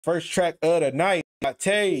First track of the night,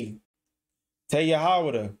 Tay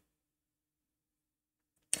Yahawada.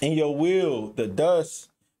 In Your Will, The Dust,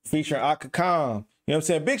 featuring Aka Khan. You know what I'm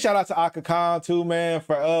saying? Big shout out to Aka Khan too, man,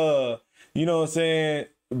 for you know what I'm saying,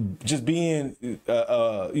 just being you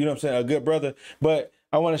know what I'm saying, a good brother. But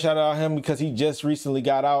I want to shout out him because he just recently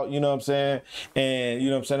got out, you know what I'm saying? And you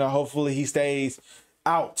know what I'm saying, hopefully he stays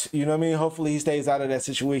out, you know what I mean? Hopefully he stays out of that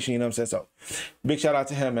situation, you know what I'm saying? So big shout out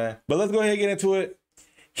to him, man. But let's go ahead and get into it.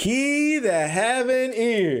 He that have an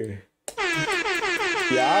ear.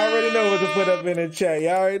 Y'all already know what to put up in the chat.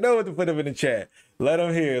 Y'all already know what to put up in the chat. Let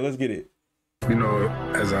them hear. Let's get it. You know,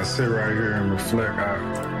 as I sit right here and reflect,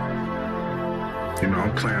 you know,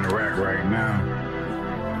 I'm playing a rack right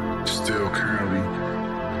now. Still currently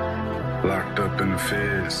locked up in the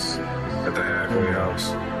feds at the halfway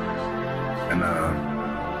house. And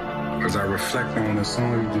as I reflect on this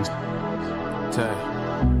song, you just...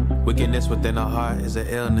 Wickedness within our heart is an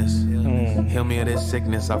illness. Heal me of this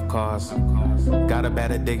sickness I've caused. Got a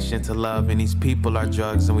bad addiction to love, and these people are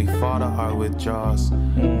drugs, and we fought our heart with jaws.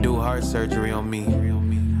 Do heart surgery on me.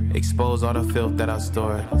 Expose all the filth that I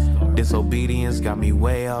stored. Disobedience got me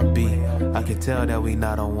way upbeat. I can tell that we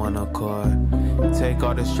not on one accord. Take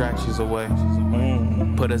all distractions away.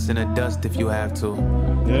 Put us in the dust if you have to.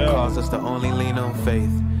 Cause us to only lean on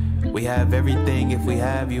faith. We have everything if we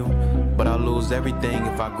have you, but I'll lose everything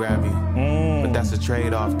if I grab you. But that's a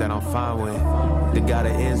trade-off that I'm fine with. The God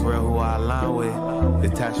of Israel who I align with.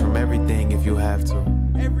 Detach from everything if you have to.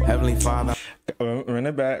 Heavenly Father. Run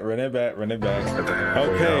it back. Okay.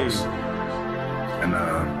 House. And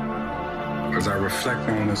as I reflect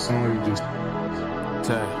on this song, you just...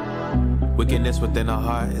 Wickedness within our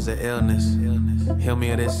heart is an illness. Heal me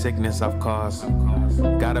of this sickness I've caused.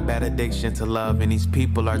 Got a bad addiction to love, and these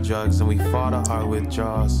people are drugs, and we fought our heart with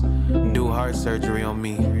jaws. Do heart surgery on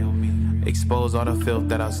me. Expose all the filth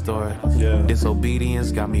that I stored.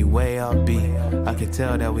 Disobedience got me way upbeat. I can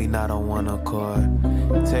tell that we not on one accord.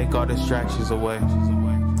 Take all distractions away.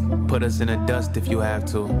 Put us in the dust if you have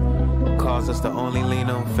to. Cause us to only lean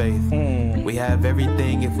on faith. We have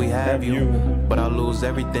everything if we have you, but I'll lose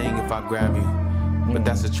everything if I grab you. But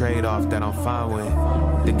that's a trade-off that I'm fine with.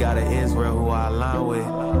 The God of Israel who I align with.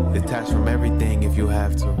 Detach from everything if you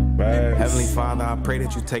have to. Heavenly Father, I pray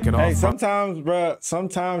that you take it off. Hey, sometimes, bro,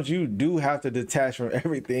 sometimes you do have to detach from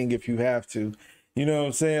everything if you have to. You know what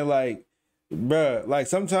I'm saying? Like, bro, like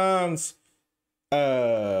sometimes,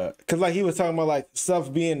 cause like he was talking about like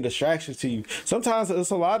stuff being distractions to you. Sometimes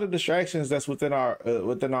it's a lot of distractions that's within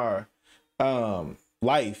our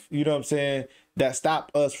life. You know what I'm saying? That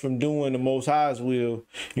stop us from doing the Most High's will.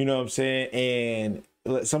 You know what I'm saying? And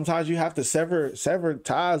sometimes you have to sever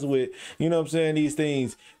ties with, you know what I'm saying, these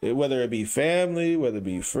things, whether it be family, whether it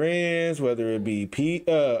be friends, whether it be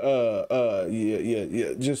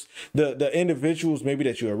just the individuals maybe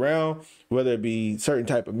that you're around, whether it be certain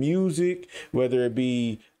type of music, whether it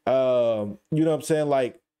be you know what I'm saying,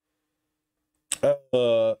 like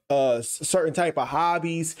certain type of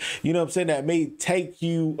hobbies, you know what I'm saying, that may take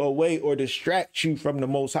you away or distract you from the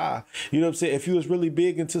Most High. You know what I'm saying? If you was really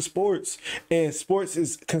big into sports and sports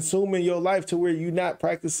is consuming your life to where you're not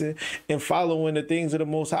practicing and following the things of the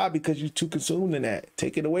Most High because you're too consumed in that,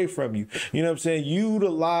 take it away from you. You know what I'm saying?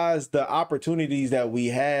 Utilize the opportunities that we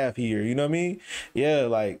have here. You know what I mean? Yeah,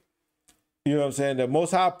 like, you know what I'm saying? The Most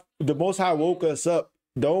High woke us up.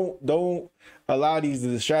 Don't allow these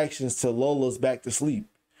distractions to lull us back to sleep.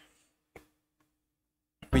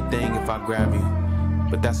 Everything if I grab you,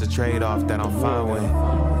 but that's a trade-off that I'm fine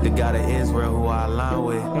with. The God of Israel who I align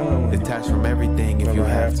with. Detach from everything if you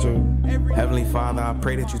have to. Heavenly Father, I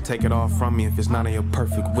pray that you take it all from me. If it's not in your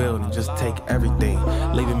perfect will, then just take everything,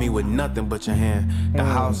 leaving me with nothing but your hand. The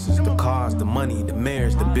houses, the cars, the money, the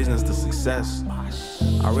marriage, the business, the success.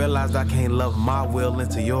 I realized I can't love my will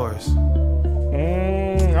into yours.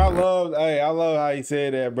 I love how you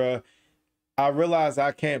said that, bro. I realized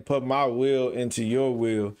I can't put my will into your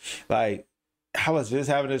will. Like, I was just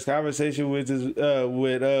having this conversation with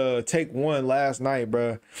Take One last night, bro.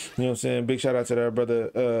 You know what I'm saying? Big shout out to that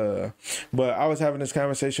brother. But I was having this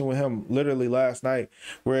conversation with him literally last night,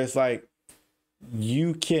 where it's like,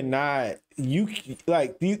 the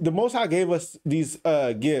Most High gave us these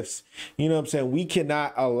gifts. You know what I'm saying? We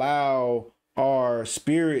cannot allow our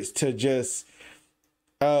spirits to just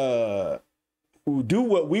do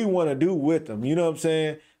what we want to do with them. You know what I'm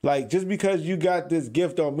saying? Like, just because you got this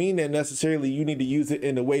gift don't mean that necessarily you need to use it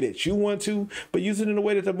in the way that you want to, but use it in the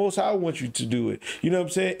way that the Most High wants you to do it. You know what I'm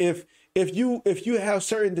saying? If you have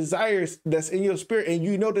certain desires that's in your spirit and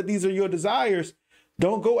you know that these are your desires,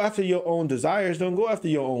 don't go after your own desires. Don't go after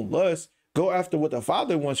your own lust, go after what the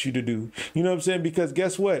Father wants you to do. You know what I'm saying? Because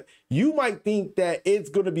guess what? You might think that it's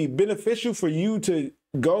going to be beneficial for you to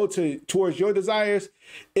go towards your desires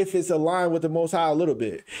if it's aligned with the Most High a little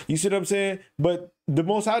bit. You see what I'm saying? But the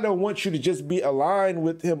Most High don't want you to just be aligned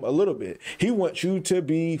with him a little bit. He wants you to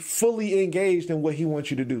be fully engaged in what he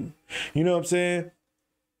wants you to do. You know what I'm saying?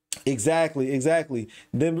 Exactly.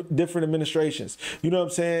 Them different administrations. You know what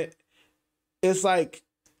I'm saying? It's like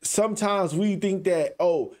sometimes we think that,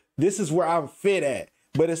 oh, this is where I'm fit at.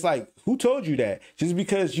 But it's like, who told you that? Just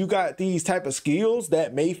because you got these type of skills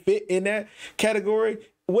that may fit in that category,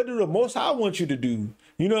 what do the Most High want you to do?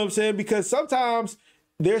 You know what I'm saying? Because sometimes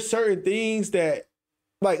there's certain things that,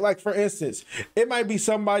 like for instance, it might be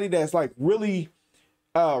somebody that's like really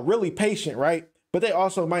patient, right? But they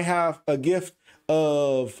also might have a gift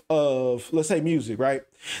of let's say music, right?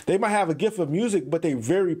 They might have a gift of music, but they're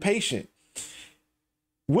very patient.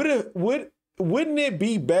 Wouldn't it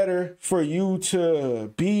be better for you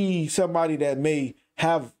to be somebody that may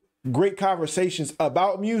have great conversations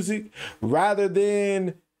about music rather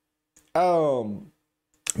than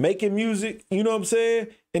making music? You know what I'm saying?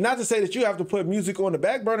 And not to say that you have to put music on the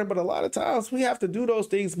back burner, but a lot of times we have to do those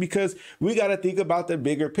things because we got to think about the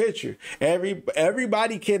bigger picture.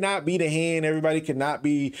 Everybody cannot be the hand. Everybody cannot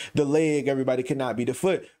be the leg. Everybody cannot be the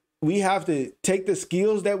foot. We have to take the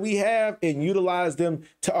skills that we have and utilize them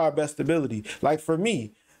to our best ability. Like for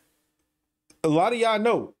me, a lot of y'all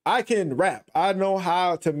know I can rap. I know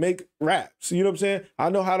how to make raps. You know what I'm saying?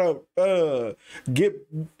 I know how to get,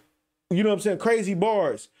 you know what I'm saying, crazy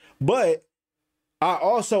bars. But I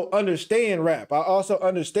also understand rap. I also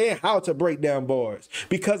understand how to break down bars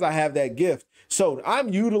because I have that gift. So I'm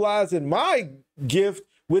utilizing my gift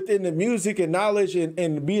within the music and knowledge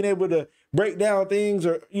and being able to break down things,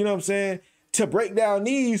 or, you know what I'm saying, to break down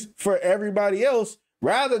these for everybody else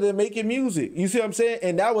rather than making music. You see what I'm saying?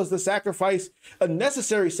 And that was the sacrifice, a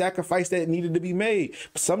necessary sacrifice that needed to be made.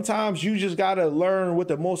 Sometimes you just got to learn what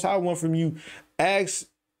the Most High wants from you. Ask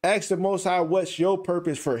the Most High what's your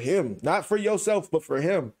purpose for him, not for yourself, but for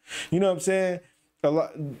him. You know what I'm saying? A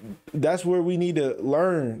lot. That's where we need to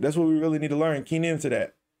learn. That's what we really need to learn. Keen into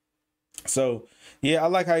that. So yeah, I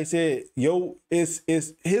like how he said,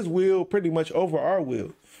 it's his will pretty much over our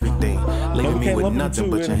will. Everything, leaving me with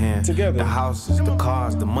nothing but your hand. Together. The houses, the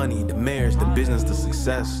cars, the money, the marriage, the business, the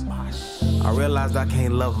success. I realized I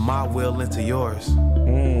can't love my will into yours.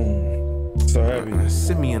 So heavy.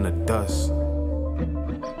 Sit me in the dust.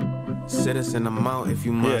 Sit us in the mount if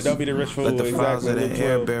you must. Yeah, don't be the rich fool. Let the files of the Exactly.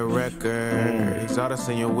 air bear record. Exalt us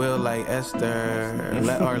in your will like Esther.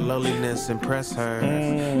 Let our lowliness impress her.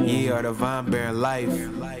 Ye are the vine bearing life,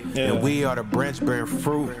 and we are the branch bearing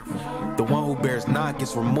fruit. The one who bears not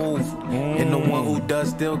gets removed, and the one who does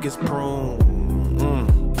still gets pruned.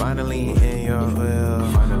 Finally in your will.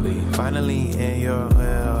 Finally in your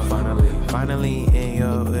will. Finally in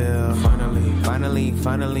your will. Finally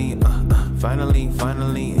in your will.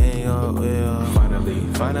 Finally in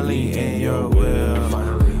your will.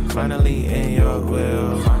 Finally in your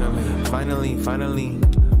will. Finally.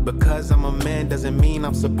 Because I'm a man doesn't mean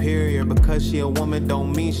I'm superior. Because she a woman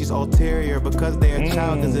don't mean she's ulterior. Because they're a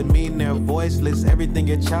child doesn't mean they're voiceless. Everything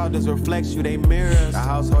your child does reflects you, they mirrors. A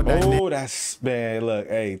household Oh, that's man. Look,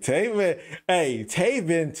 Tay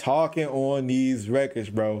been talking on these records,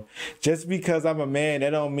 bro. Just because I'm a man, that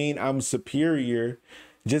don't mean I'm superior.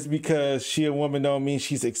 Just because she a woman don't mean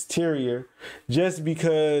she's exterior. Just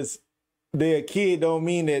because they're a kid don't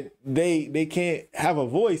mean that they can't have a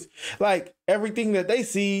voice. Like everything that they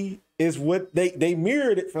see is what they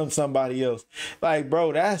mirrored it from somebody else. Like,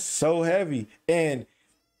 bro, that's so heavy. And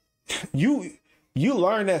you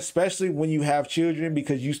learn that especially when you have children,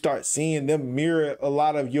 because you start seeing them mirror a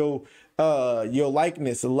lot of your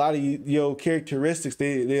likeness, a lot of your characteristics.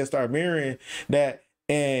 They'll start mirroring that.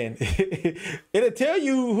 And it'll tell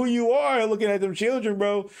you who you are looking at them children,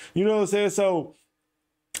 bro. You know what I'm saying? So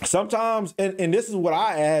sometimes, and this is what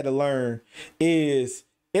I had to learn, is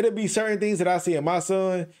it'll be certain things that I see in my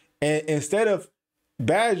son, and instead of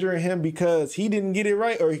badgering him because he didn't get it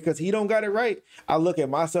right or because he don't got it right, I look at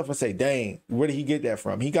myself and say, dang, where did he get that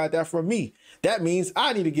from? He got that from me. That means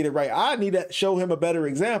I need to get it right. I need to show him a better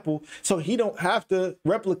example so he don't have to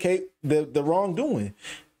replicate the wrongdoing.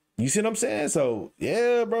 You see what I'm saying? So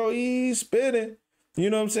yeah, bro, he's spinning.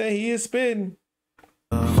 You know what I'm saying? He is spinning.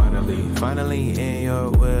 Finally in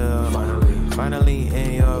your will. Finally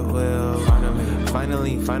in your will.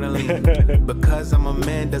 Finally. Because I'm a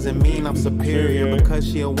man doesn't mean I'm superior. Because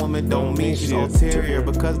she a woman don't mean she's ulterior.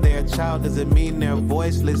 Because they're a child doesn't mean they're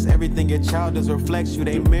voiceless. Everything your child does reflects you,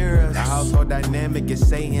 they mirror. The household dynamic is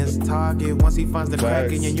Satan's target. Once he finds the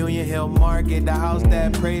crack in your union, he'll mark it. The house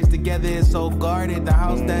that prays together is so guarded. The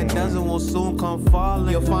house that doesn't will soon come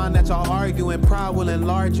falling. You'll find that y'all arguing, pride will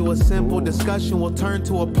enlarge you. A simple discussion will turn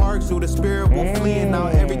to a park zoo. The spirit will flee and now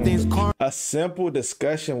everything's carnal. A simple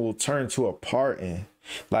discussion will turn to a parting.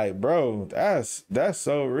 Like, bro, that's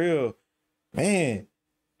so real, man.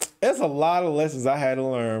 There's a lot of lessons I had to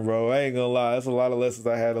learn, bro. I ain't gonna lie. There's a lot of lessons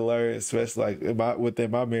I had to learn, especially like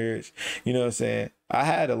within my marriage. You know what I'm saying? I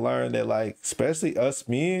had to learn that, like, especially us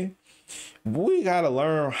men, we gotta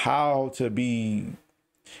learn how to be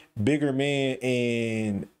bigger men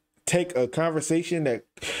and take a conversation that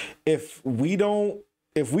if we don't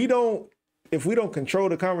control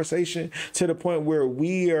the conversation to the point where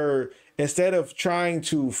we are, instead of trying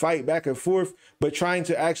to fight back and forth, but trying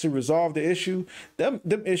to actually resolve the issue, them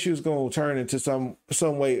issues gonna turn into some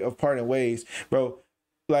way of parting ways, bro.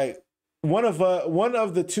 Like one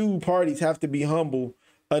of the two parties have to be humble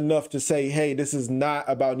enough to say, hey, this is not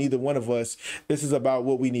about neither one of us. This is about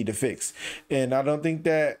what we need to fix. And I don't think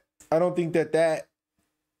that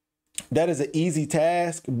is an easy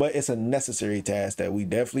task, but it's a necessary task that we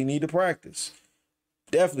definitely need to practice.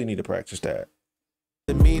 Definitely need to practice that.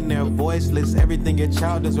 Mean they're voiceless. Everything your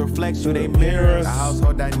child does reflects you, they mirror. The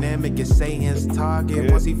household dynamic is Satan's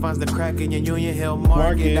target. Once he finds the crack in your union, he'll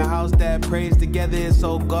mark it. The house that prays together is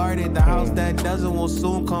so guarded. The house that doesn't will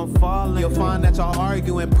soon come falling. You'll find that y'all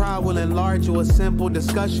arguing, pride will enlarge you. A simple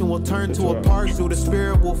discussion will turn to a park zoo. The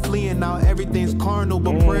spirit will flee and now everything's carnal.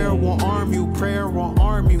 But prayer will arm you, prayer will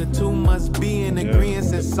arm you. The two must be in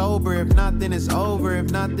agreement and sober. If not, then it's over.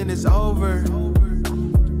 If not, then it's over.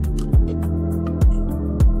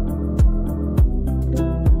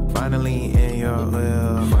 Finally in your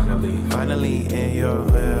will. Finally in your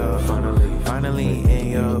will. Finally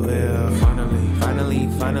in your will.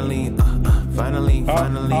 Finally.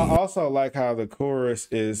 I also like how the chorus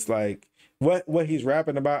is like what he's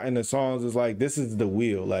rapping about in the songs is like, this is the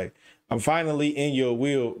will. Like, I'm finally in your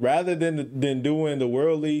will. Rather than doing the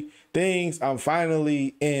worldly things, I'm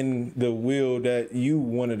finally in the will that you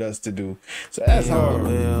wanted us to do. So that's hard.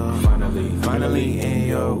 Finally in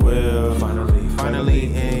your will.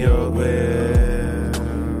 Finally in your will.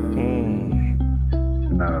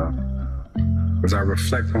 And as I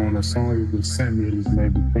reflect on the song you just sent me, it just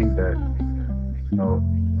made me think that, you know,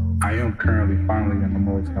 I am currently finally in the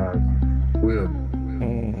Most High's will.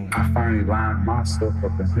 I finally lined myself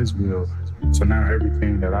up in His will. So now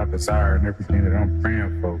everything that I desire and everything that I'm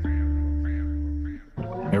praying for,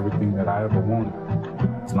 everything that I ever wanted,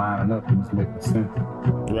 is lining up and it's making sense.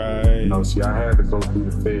 Right. You know, see, I had to go through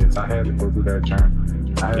the feds. I had to go through that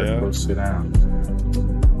journey. I had to go sit down.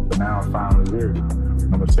 But now I'm finally here.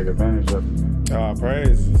 I'm going to take advantage of it. Oh,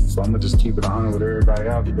 praise. So I'm going to just keep it 100 with everybody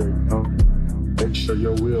out there, you know? Make sure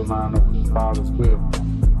your will line up with your Father's will.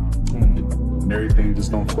 And everything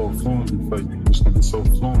just don't flow fluently for you. It's going to be so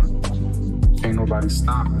fluent. Can't nobody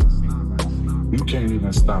stop it. You can't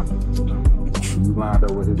even stop it. You lined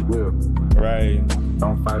up with His will. Right.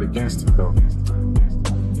 Don't fight against it, though.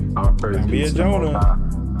 I'll praise be a Jonah.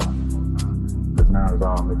 Because now it's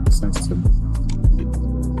all making sense to me.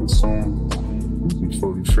 And soon, we'll be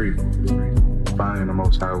fully free. Finding the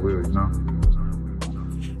Most High will, you know?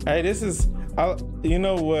 Hey, this is, you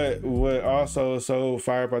know what also is so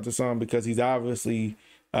fire about the song, because he's obviously,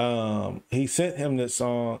 he sent him this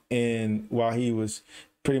song while he was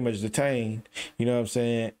pretty much detained, you know what I'm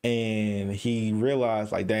saying? And he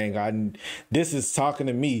realized, like, dang, this is talking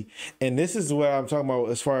to me. And this is what I'm talking about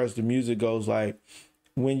as far as the music goes. Like,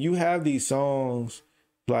 when you have these songs,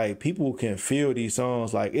 like, people can feel these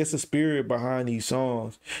songs. Like, it's a spirit behind these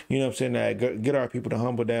songs, you know what I'm saying, that get our people to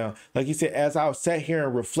humble down. Like you said, as I sat here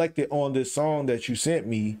and reflected on this song that you sent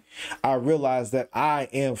me, I realized that I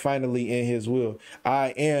am finally in His will. I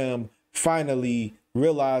am finally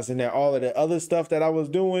realizing that all of the other stuff that I was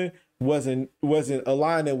doing wasn't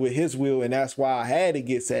aligning with His will, and that's why I had to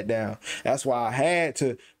get sat down. That's why I had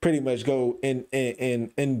to pretty much go and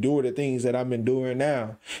endure the things that I'm enduring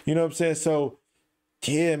now. You know what I'm saying? So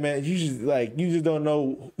yeah, man, you just don't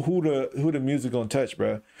know who the music gonna touch,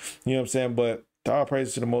 bro. You know what I'm saying? But all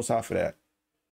praise to the Most High for that.